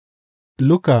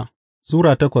Luka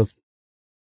Sura 8.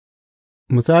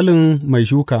 Misalin mai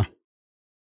shuka.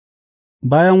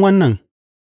 Bayan wannan,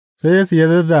 sai Yesu ya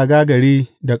zazzaga gari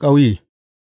da ƙauye,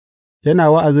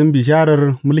 yana wa'azin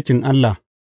bisharar mulkin Allah,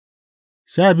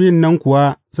 12 nan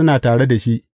kuwa suna tare da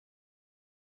shi,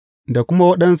 da kuma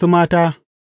waɗansu mata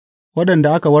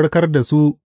waɗanda aka warkar da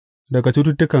su daga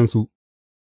cututtukansu,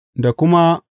 da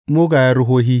kuma mugayen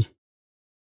ruhohi,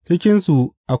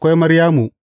 cikinsu akwai Maryamu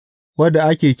wadda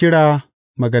ake kira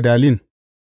Magdalin,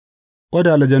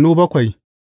 wadda aljanu 7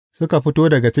 suka fito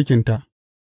daga cikinta,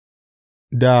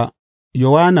 da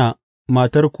Yowanna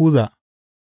matar Kuza,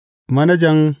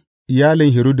 manajan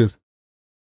iyalin Hiridus,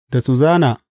 da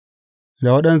Suzana, da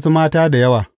waɗansu mata da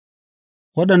yawa,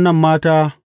 waɗannan mata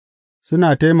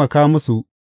suna taimaka musu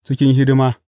cikin hidima,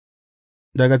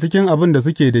 daga cikin abin da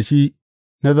suke da shi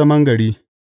na zaman gari,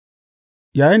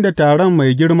 yayinda taron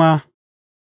mai girma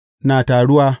na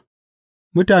taruwa,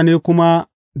 mutane kuma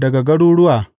daga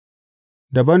garuruwa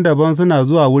dabam dabam suna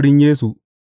zuwa wurin Yesu,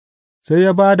 sai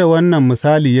ya ba da wannan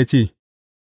misali ya ce,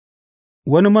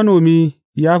 Wani manomi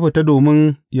ya fita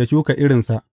domin ya shuka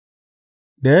irinsa,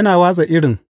 da yana watsa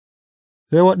irin,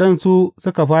 sai waɗansu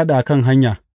suka fāɗi a kan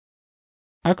hanya,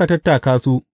 aka tattaka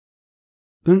su,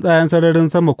 tsuntsayen sararin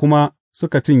sama kuma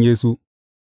suka cinye su,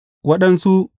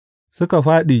 waɗansu suka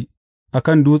fāɗi a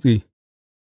kan dutse,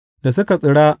 da suka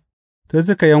tsira sai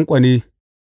suka yanƙwane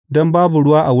don babu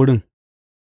ruwa a wurin,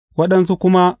 waɗansu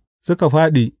kuma suka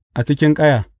fāɗi a cikin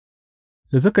ƙaya,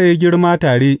 da suka yi girma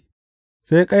tare,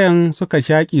 sai ƙayan suka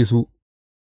shaƙe su,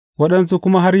 waɗansu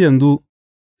kuma har yanzu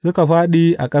suka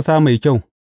fāɗi a ƙasa mai kyau,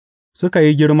 suka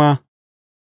yi girma,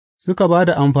 suka ba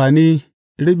da amfani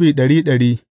riɓi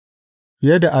ɗari,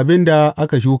 fiye da abin da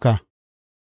aka shuka.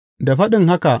 Da faɗin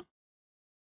haka,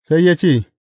 sai ya ce,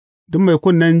 Duk mai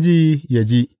kunnen ji ya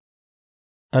ji.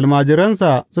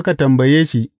 Almajiransa suka tambaye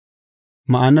shi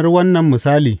ma'anar wannan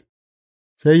misali,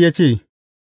 sai ya ce,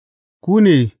 Ku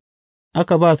ne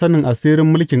aka ba sanin asirin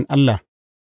mulkin Allah,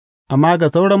 amma ga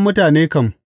sauran mutane kam,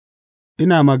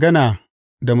 ina magana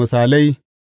da misalai,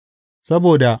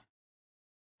 saboda,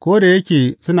 ko da yake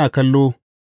suna kallo,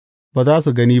 ba za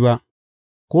su gani ba,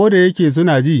 ko da yake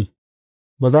suna ji,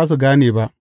 ba za su gane ba.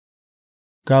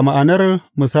 Ga ma'anar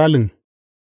misalin,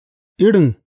 irin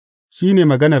shi ne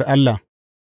maganar Allah,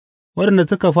 waɗanda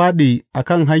suka fāɗi a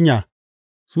kan hanya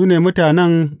su ne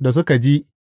mutanen da suka ji,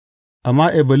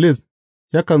 amma Iblis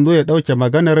yakan zo ya ɗauke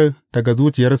maganar daga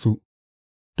zuciyarsu,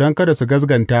 don kada su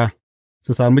gaskata,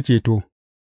 su sami ceto.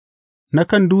 Na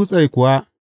kan dutse kuwa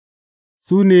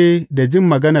su ne da jin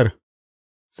maganar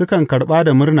sukan karɓa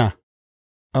da murna,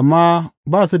 amma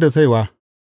ba su da saiwa,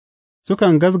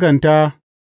 sukan gaskata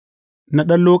na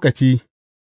ɗan lokaci,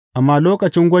 amma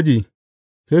lokacin gwaji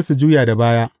sai su juya da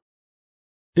baya.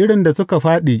 Irin da suka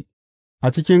fāɗi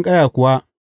a cikin ƙaya kuwa,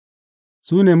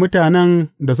 su ne mutanen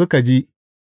da suka ji,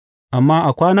 amma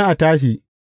a kwana a tashi,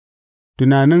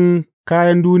 tunanin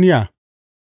kayan duniya,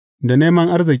 da neman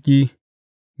arziki,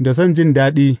 da son jin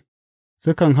daɗi,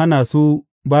 sukan hana su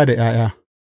ba da ’ya'ya.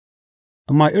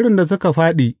 Amma irin da suka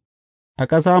fāɗi a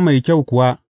ƙasa mai kyau kuwa,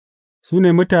 su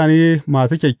ne mutane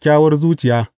masu kyakkyawar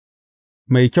zuciya,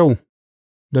 mai kyau,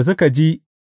 da suka ji,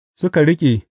 suka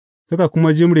riƙe, suka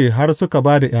kuma jimre har suka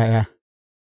ba da ’ya'ya.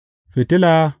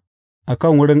 Fitila a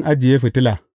kan wurin ajiye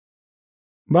fitila.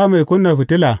 Ba mai ƙuna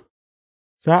fitila,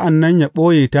 sa'an nan ya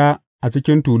ɓoye ta a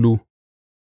cikin tulu,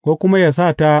 ko kuma ya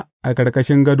sa ta a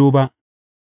ƙarƙashin gado ba,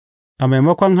 a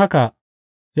maimakon haka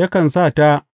yakan sa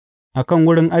ta a kan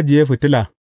wurin ajiye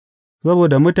fitila,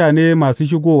 saboda mutane masu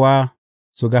shigowa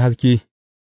su ga haske.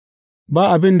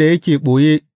 Ba abin da yake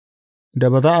ɓoye da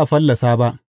ba za a fallasa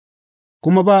ba,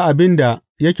 kuma ba abin da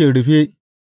yake rufe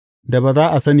da ba za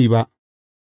a sani ba,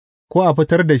 ko a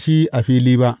fitar da shi a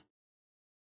fili ba.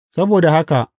 Saboda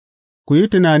haka, ku yi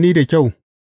tunani da kyau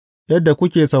yadda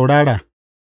kuke saurara,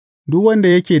 duk wanda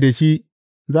yake da shi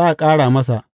za a ƙara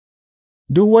masa,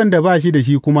 duk wanda ba shi da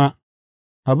shi kuma,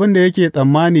 abin da yake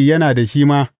tsammani yana da shi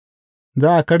ma,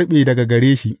 za a karɓe daga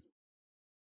gare shi.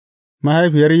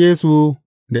 Mahaifiyar Yesu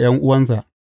da ’yan'uwansa.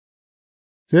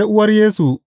 Sai uwar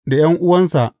Yesu da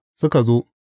 ’yan'uwansa suka zo,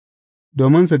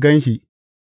 domin su gan shi,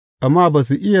 amma ba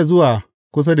su iya zuwa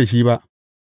kusa da shi ba,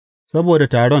 saboda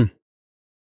taron.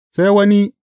 Sai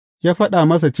wani ya faɗa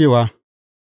masa cewa,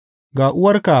 Ga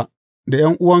uwarka da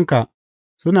 ’yan'uwanka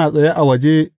suna tsaye a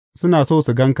waje suna so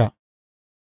su gan ka.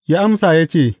 Ya amsa ya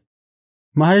ce,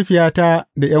 Mahaifiyata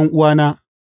da ’yan'uwana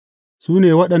su ne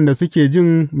waɗanda suke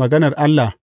jin maganar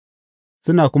Allah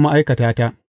suna kuma aikata ta.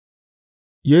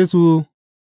 Yesu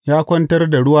ya kwantar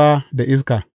da ruwa da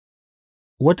iska.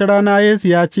 Wata rana Yesu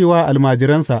ya ce wa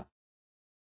almajiransa,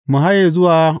 Mu haye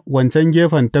zuwa wancan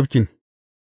gefen tafkin.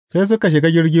 sai suka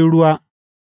shiga jirgin ruwa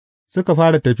suka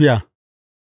fara tafiya,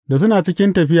 da suna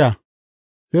cikin tafiya,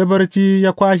 sai barci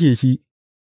ya kwashe shi,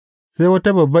 sai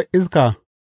wata babbar iska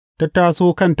ta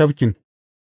taso kan tafkin,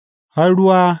 har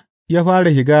ruwa ya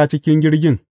fara shiga cikin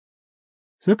jirgin,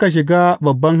 suka shiga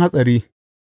babban hatsari.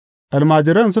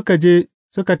 Almajiran suka je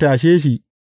suka tashe shi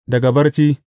daga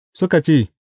barci, suka ce,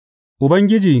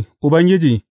 Ubangiji,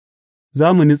 Ubangiji,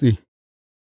 za mu nutse!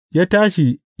 Ya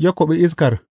tashi ya kwaɓe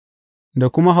iskar da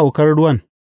kuma haukar ruwan,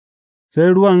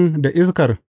 sai ruwan da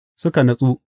iskar suka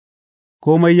natsu,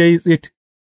 kome ya yi tsit.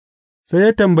 Sai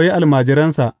ya tambayi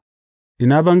almajiransa,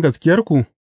 Ina bangaskiyarku?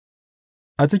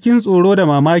 A cikin tsoro da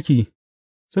mamaki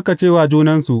suka ce wa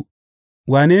junansu,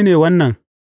 Wane ne wannan,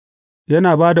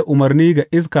 yana ba da umarni ga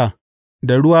iska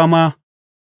da ruwa ma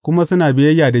kuma suna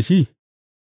biyayya da shi?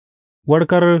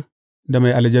 Warkar da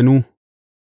mai aljanu.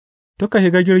 Suka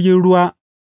shiga jirgin ruwa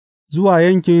zuwa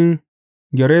yankin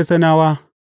Gerasenawa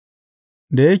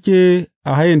da yake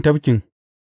a hayin tafkin,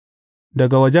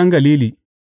 daga wajen Galili.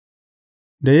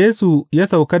 Da Yesu ya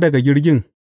sauka daga jirgin,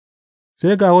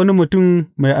 sai ga wani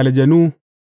mutum mai aljanu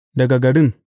daga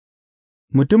garin,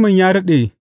 mutumin ya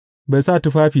daɗe bai sa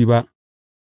tufafi ba,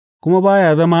 kuma ba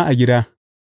ya zama a gida,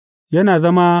 yana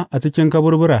zama a cikin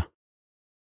kaburbura.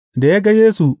 Da ya ga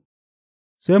Yesu,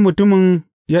 sai mutumin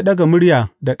ya ɗaga murya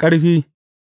da ƙarfi,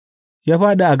 ya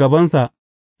fāɗi a gabansa,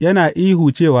 yana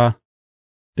ihu cewa,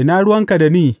 Ina ruwanka da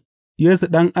ni, Yesu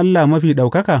Ɗan Allah Mafi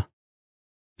Ɗaukaka?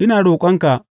 Ina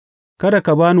roƙonka, kada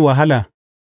ka ba ni wahala.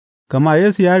 Gama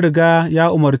Yesu ya riga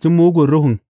ya umarci mugun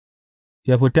ruhun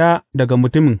ya fita daga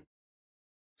mutumin,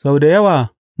 sau da yawa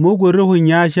mugun ruhun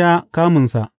ya sha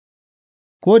kamunsa,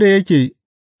 ko da yake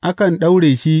akan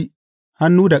daure shi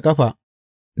hannu da ƙafa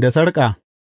da sarƙa,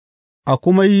 a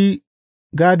kuma yi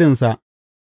gadinsa,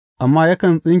 amma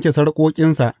yakan tsinke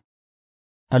sarƙoƙinsa,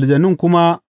 aljanun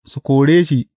kuma su kore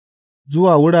shi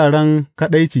zuwa wuraren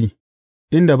kaɗaici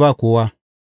inda ba kowa.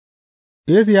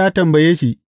 Yesu ya tambaye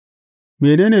shi,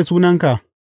 Mene ne sunanka?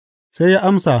 Sai ya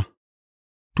amsa,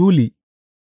 Tuli,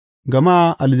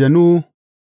 gama aljanu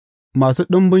masu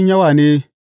ɗumbun yawa ne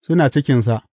suna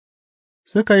cikinsa,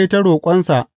 suka yi ta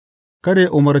roƙonsa kada yă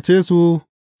umarce su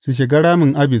su shiga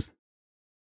ramin Abis,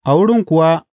 a wurin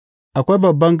kuwa akwai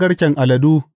babban garken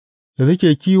aladu da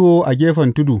suke kiwo a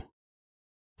gefen tudu.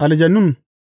 Aljanun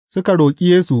suka roƙi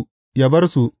Yesu yă bar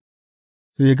su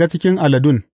shiga cikin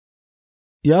aladun,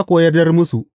 ya kuwa yardar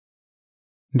musu.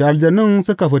 Da aljanun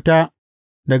suka fita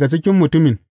daga cikin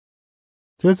mutumin,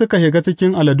 sai suka shiga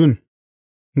cikin aladun,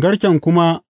 garken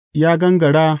kuma ya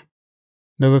gangara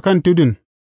daga kan tudun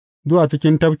zuwa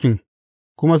cikin tafkin,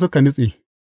 kuma suka nutse.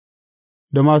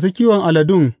 Da masu kiwon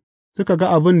aladun suka ga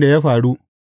abin da ya faru,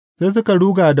 sai suka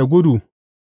ruga da gudu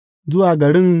zuwa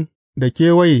garin da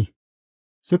kewaye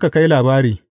suka kai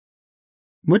labari,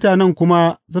 mutanen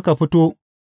kuma suka fito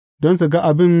don su ga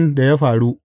abin da ya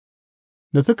faru.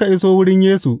 Da suka iso wurin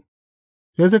Yesu,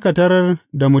 sai suka tarar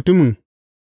da mutumin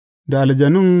da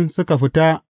aljanun suka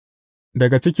fita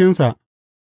daga cikinsa,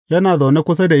 yana zaune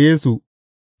kusa da Yesu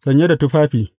sanye da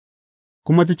tufafi,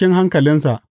 kuma cikin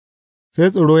hankalinsa, sai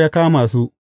tsoro ya kama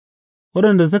su,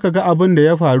 waɗanda suka ga abin da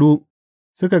ya faru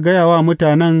suka gaya wa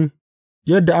mutanen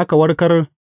yadda aka warkar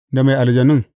da mai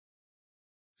aljanun.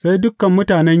 Sai dukan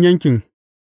mutanen yankin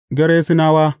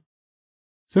Gerasenawa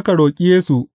suka roƙi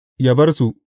Yesu yă bar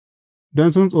su,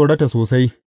 don sun tsorata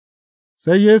sosai.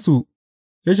 Sai Yesu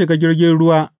ya shiga jirgin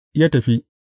ruwa ya tafi.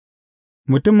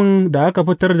 Mutumin da aka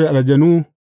fitar da aljanu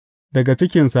daga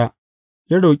cikinsa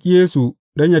ya roƙi Yesu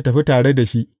don yă tafi tare da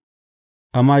shi,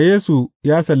 amma Yesu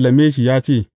ya sallame shi ya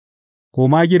ce,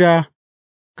 Koma gida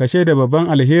ka shaida babban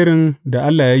alherin da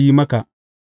Allah ya yi maka.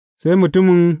 Sai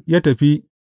mutumin ya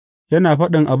tafi yana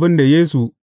faɗin abin da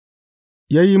Yesu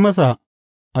ya yi masa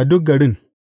a duk garin.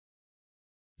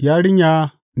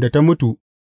 Yarinya da ta mutu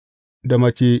da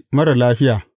mace marar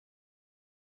lafiya.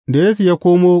 Da Yesu ya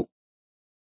komo,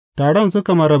 taron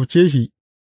suka marabce shi,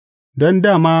 don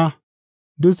dā ma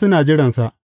duk suna jiransa.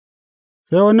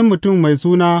 Sai wani mutum mai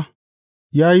suna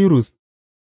Yayirus,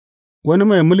 wani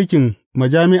mai mulkin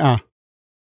majami'a,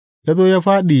 ya zo ya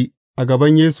fāɗi a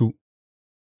gaban Yesu,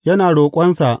 yana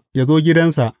roƙonsa ya zo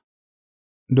gidansa,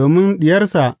 domin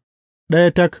diyarsa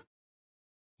ɗaya tak,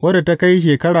 wadda ta kai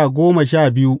shekara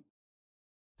 12,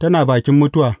 tana bakin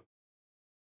mutuwa.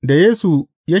 Da Yesu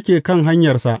yake kan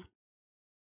hanyarsa,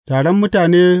 taron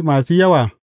mutane masu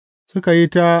yawa suka yi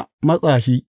ta matsa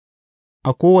shi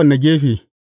a kowane gefe,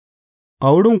 a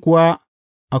wurin kuwa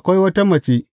akwai wata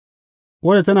mace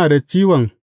wadda tana da ciwon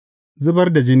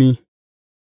zubar da jini,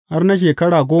 har na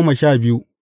shekara 12,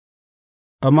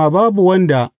 amma babu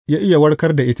wanda ya iya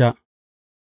warkar da ita.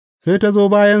 Sai ta zo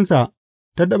bayansa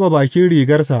ta taɓa bakin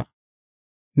rigarsa,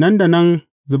 nan da nan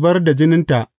zubar da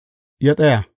jininta ya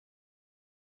tsaya.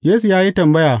 Yesu ya yi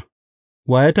tambaya,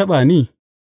 Wa ya taɓa ni?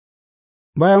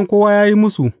 Bayan kowa ya yi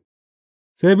musu,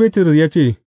 sai Bitrus ya ce,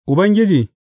 Ubangiji,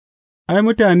 ai,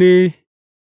 mutane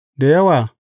da yawa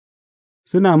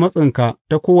suna matsinka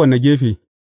ta kowane gefe.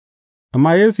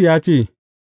 Amma Yesu ya ce,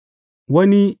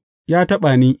 Wani ya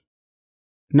taɓa ni,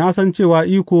 na san cewa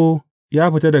iko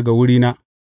ya fita daga wurina.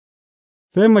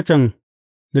 Sai macen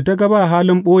da ta ga ba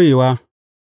halin ɓoyewa,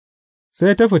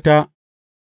 sai ta fita,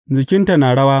 jikinta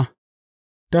na rawa,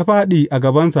 ta fāɗi a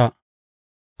gabansa,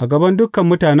 a gaban dukan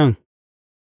mutanen,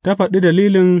 ta faɗi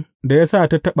dalilin da ya sa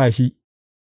ta taɓa shi,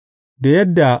 da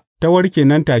yadda ta warke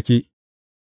nan take.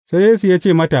 Sai Yesu ya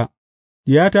ce mata,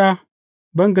 Diyata,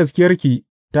 bangaskiyarki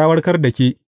ta warkar da ke,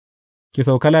 ki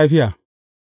sauka lafiya.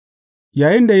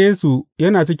 Yayinda Yesu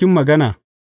yana cikin magana,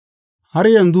 har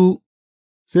yanzu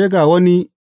sai ga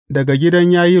wani daga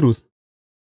gidan Yayirus,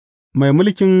 mai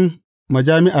mulkin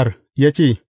majami'ar ya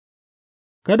ce,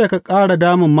 Kada ka ƙara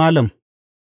damun Malam,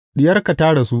 diyarka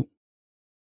ta rasu.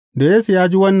 Da Yesu ya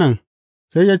ji wannan,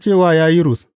 sai ya ce wa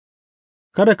Yayirus,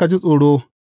 Kada ka ji tsoro,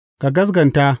 ka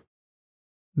gaskata,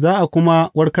 za a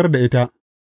kuma warkar da ita.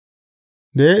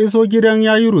 Da ya iso gidan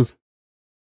Yayirus,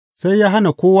 sai ya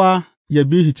hana kowa ya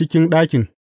bi shi cikin ɗakin,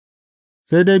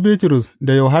 sai dai Bitrus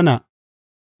da Yohanna,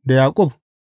 da Yaƙub,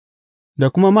 da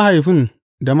kuma mahaifin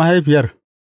da mahaifiyar.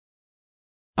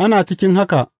 Ana cikin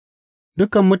haka,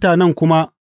 dukan mutanen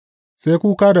kuma sai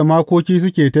kuka da makoki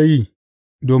suke ta yi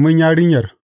domin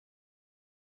yarinyar.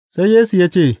 Sai Yesu ya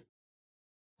ce,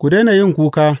 Ku daina yin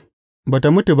kuka, ba tă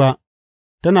mutu ba,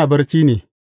 tana barci ne.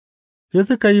 Sai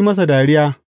suka yi masa dariya,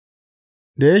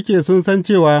 da yake sun san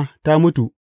cewa ta mutu.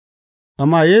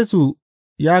 Amma Yesu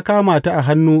ya kama ta a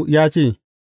hannu ya ce,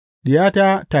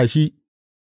 Diyata, tashi,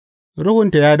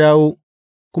 ruhunta ya dawo,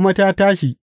 kuma ta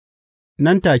tashi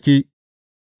nan take.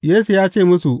 Yesu ya ce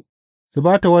musu su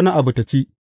ba ta wani abu ta ci.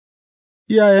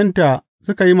 Iyayenta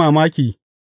suka yi mamaki,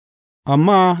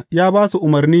 amma ya ba su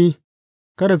umarni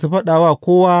kada su faɗa wa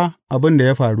kowa abin da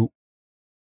ya faru.